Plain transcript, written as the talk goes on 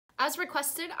As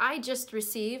requested, I just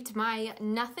received my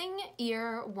Nothing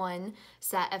Ear 1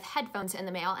 set of headphones in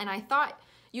the mail, and I thought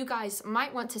you guys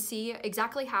might want to see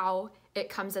exactly how it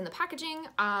comes in the packaging.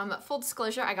 Full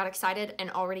disclosure, I got excited and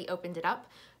already opened it up,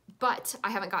 but I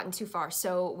haven't gotten too far,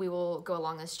 so we will go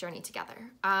along this journey together.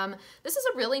 This is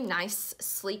a really nice,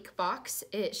 sleek box.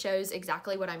 It shows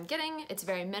exactly what I'm getting. It's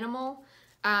very minimal.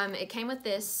 It came with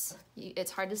this,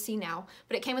 it's hard to see now,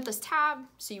 but it came with this tab,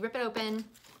 so you rip it open,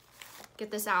 get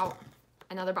this out,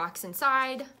 another box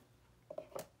inside.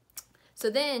 So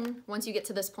then, once you get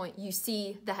to this point, you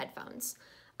see the headphones.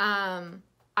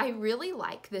 I really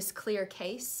like this clear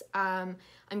case. I'm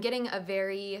getting a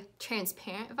very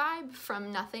transparent vibe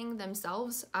from Nothing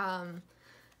themselves.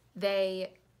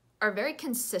 They are very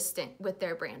consistent with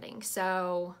their branding.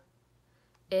 So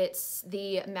it's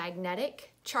the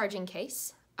magnetic charging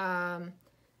case. Let's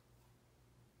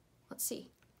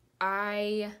see.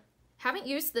 I haven't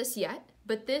used this yet,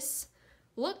 but this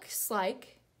looks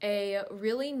like a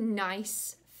really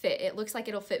nice fit. It looks like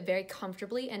it'll fit very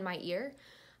comfortably in my ear.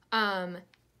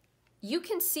 You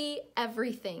can see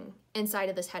everything inside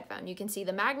of this headphone. You can see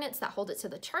the magnets that hold it to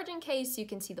the charging case. You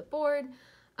can see the board.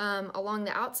 Along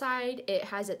the outside, it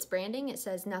has its branding. It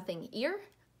says Nothing Ear.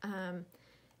 And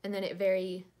then it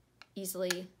very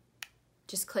easily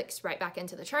just clicks right back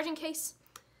into the charging case.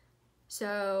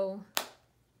 So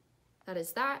that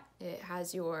is that. It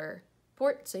has your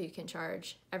port, so you can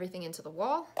charge everything into the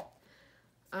wall.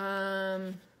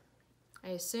 I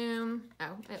assume,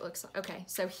 oh, it looks like, okay,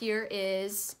 so here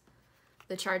is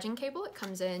the charging cable. It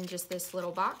comes in just this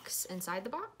little box inside the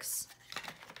box.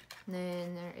 And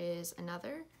then there is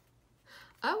another.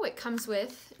 Oh, it comes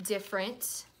with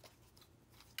different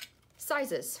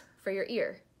sizes for your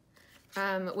ear,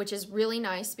 which is really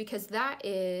nice because that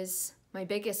is my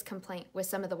biggest complaint with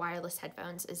some of the wireless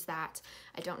headphones is that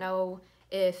I don't know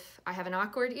if I have an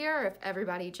awkward ear or if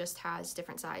everybody just has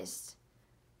different sized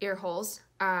ear holes,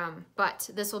 but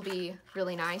this will be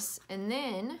really nice. And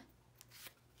then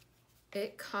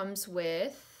it comes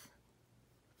with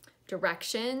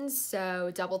directions.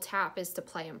 So double tap is to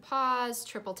play and pause,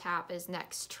 triple tap is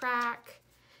next track,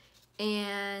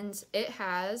 and it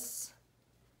has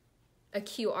a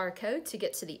QR code to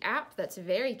get to the app. That's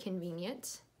very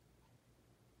convenient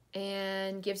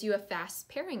and gives you a fast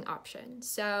pairing option.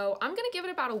 So I'm gonna give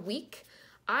it about a week.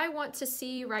 I want to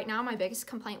see, right now my biggest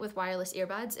complaint with wireless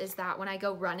earbuds is that when I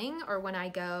go running or when I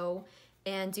go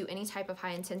and do any type of high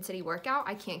intensity workout,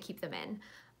 I can't keep them in.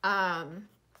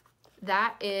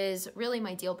 That is really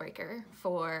my deal breaker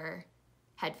for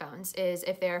headphones, is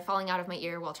if they're falling out of my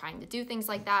ear while trying to do things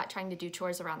like that, trying to do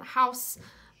chores around the house.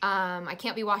 I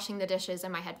can't be washing the dishes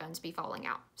and my headphones be falling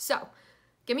out. So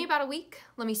give me about a week.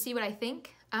 Let me see what I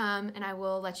think. And I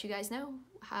will let you guys know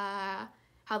how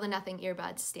the Nothing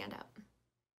earbuds stand up.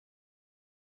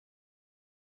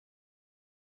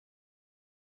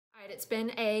 All right, it's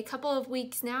been a couple of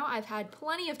weeks now. I've had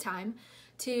plenty of time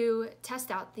to test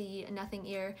out the Nothing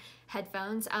Ear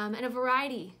headphones in a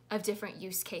variety of different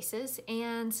use cases,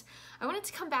 and I wanted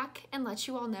to come back and let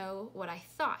you all know what I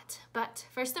thought. But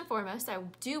first and foremost, I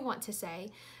do want to say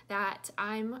that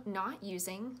I'm not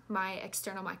using my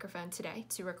external microphone today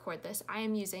to record this. I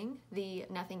am using the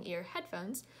Nothing Ear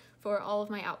headphones for all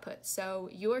of my output. So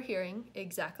you're hearing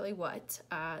exactly what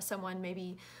someone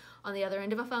maybe on the other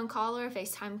end of a phone call or a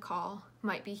FaceTime call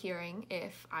might be hearing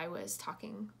if I was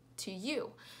talking to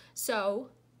you. So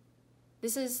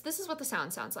this is what the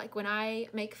sound sounds like. When I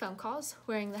make phone calls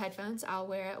wearing the headphones, I'll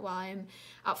wear it while I'm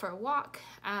out for a walk,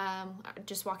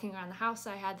 just walking around the house.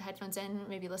 I had the headphones in,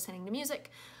 maybe listening to music.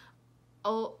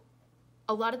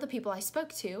 A lot of the people I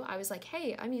spoke to, I was like,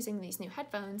 hey, I'm using these new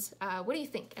headphones. What do you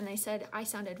think? And they said I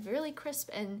sounded really crisp,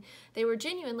 and they were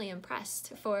genuinely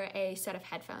impressed for a set of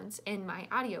headphones in my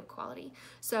audio quality.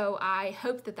 So I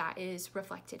hope that that is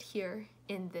reflected here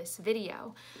in this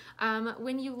video.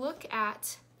 When you look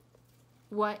at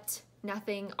what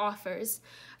Nothing offers,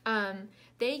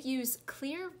 they use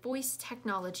clear voice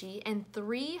technology and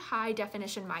 3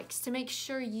 high-definition mics to make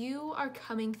sure you are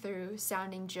coming through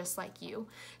sounding just like you.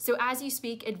 So as you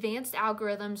speak, advanced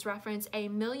algorithms reference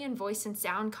 1 million voice and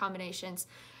sound combinations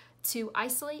to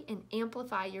isolate and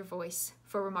amplify your voice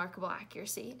for remarkable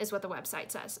accuracy, is what the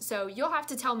website says. So you'll have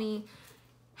to tell me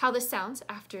how this sounds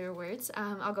afterwards.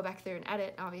 I'll go back through and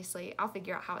edit, obviously. I'll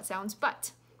figure out how it sounds,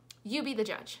 but you be the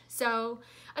judge. So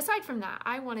aside from that,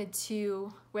 I wanted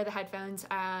to wear the headphones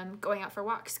going out for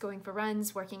walks, going for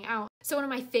runs, working out. So one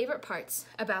of my favorite parts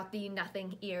about the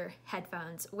Nothing Ear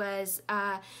headphones was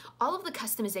all of the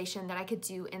customization that I could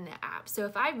do in the app. So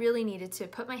if I really needed to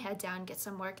put my head down, get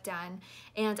some work done,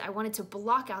 and I wanted to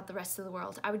block out the rest of the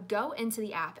world, I would go into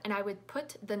the app and I would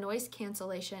put the noise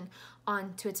cancellation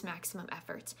on to its maximum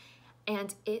effort.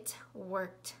 And it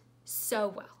worked so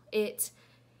well. It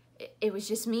was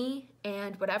just me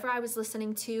and whatever I was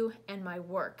listening to and my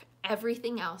work.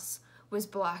 Everything else was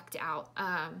blocked out.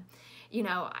 You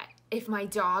know, if my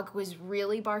dog was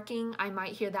really barking, I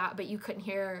might hear that, but you couldn't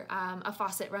hear a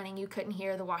faucet running, you couldn't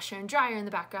hear the washer and dryer in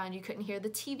the background, you couldn't hear the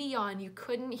TV on, you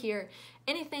couldn't hear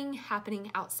anything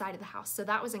happening outside of the house. So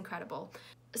that was incredible.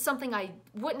 Something I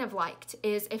wouldn't have liked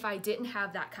is if I didn't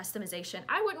have that customization.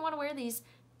 I wouldn't want to wear these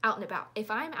out and about.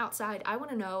 If I'm outside, I want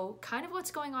to know kind of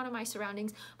what's going on in my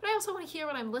surroundings, but I also want to hear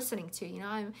what I'm listening to. You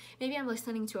know, maybe I'm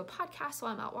listening to a podcast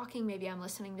while I'm out walking, maybe I'm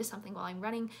listening to something while I'm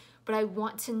running, but I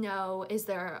want to know, is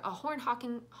there a horn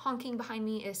honking behind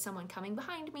me? Is someone coming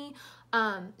behind me?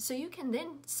 So you can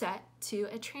then set to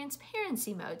a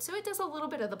transparency mode. So it does a little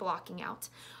bit of the blocking out,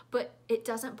 but it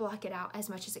doesn't block it out as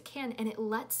much as it can, and it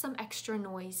lets some extra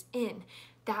noise in.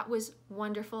 That was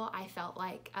wonderful. I felt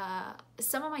like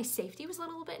some of my safety was a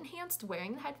little bit enhanced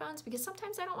wearing the headphones, because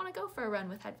sometimes I don't want to go for a run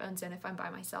with headphones in if I'm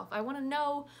by myself. I want to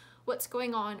know what's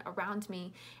going on around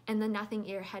me, and the Nothing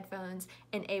Ear headphones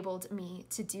enabled me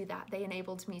to do that. They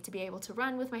enabled me to be able to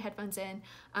run with my headphones in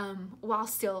while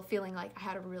still feeling like I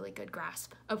had a really good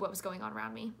grasp of what was going on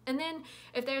around me. And then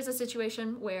if there's a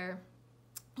situation where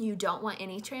you don't want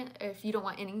any if you don't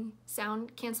want any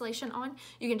sound cancellation on,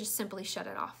 you can just simply shut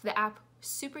it off. The app,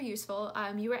 super useful.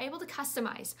 You were able to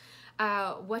customize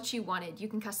what you wanted. You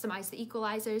can customize the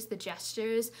equalizers, the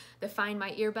gestures, the Find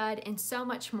My Earbud, and so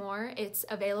much more. It's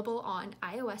available on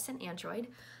iOS and Android.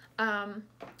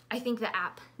 I think the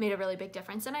app made a really big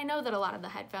difference, and I know that a lot of the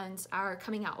headphones are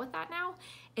coming out with that now,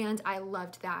 and I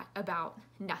loved that about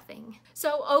Nothing.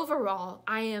 So overall,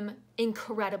 I am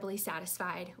incredibly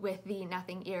satisfied with the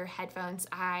Nothing Ear headphones.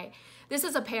 This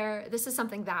is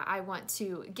something that I want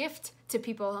to gift to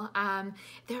people.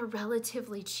 They're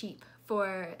relatively cheap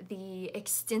for the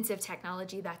extensive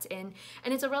technology that's in,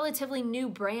 and it's a relatively new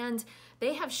brand.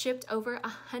 They have shipped over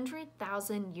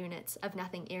 100,000 units of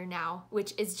Nothing Ear now,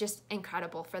 which is just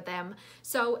incredible for them.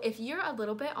 So if you're a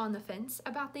little bit on the fence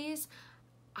about these,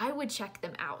 I would check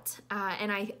them out. And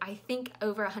I think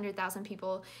over 100,000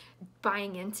 people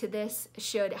buying into this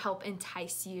should help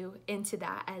entice you into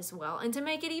that as well. And to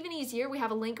make it even easier, we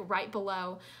have a link right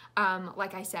below.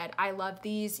 Like I said, I love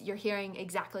these. You're hearing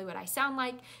exactly what I sound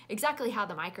like, exactly how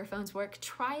the microphones work.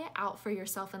 Try it out for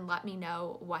yourself and let me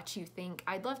know what you think.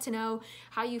 I'd love to know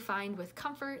how you find with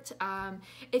comfort.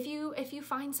 If you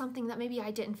find something that maybe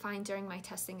I didn't find during my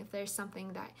testing, if there's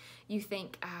something that you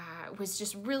think was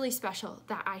just really special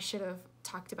that I should have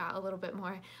talked about a little bit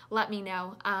more, let me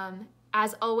know.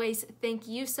 As always, thank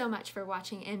you so much for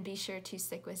watching, and be sure to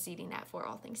stick with ZDNet for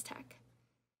all things tech.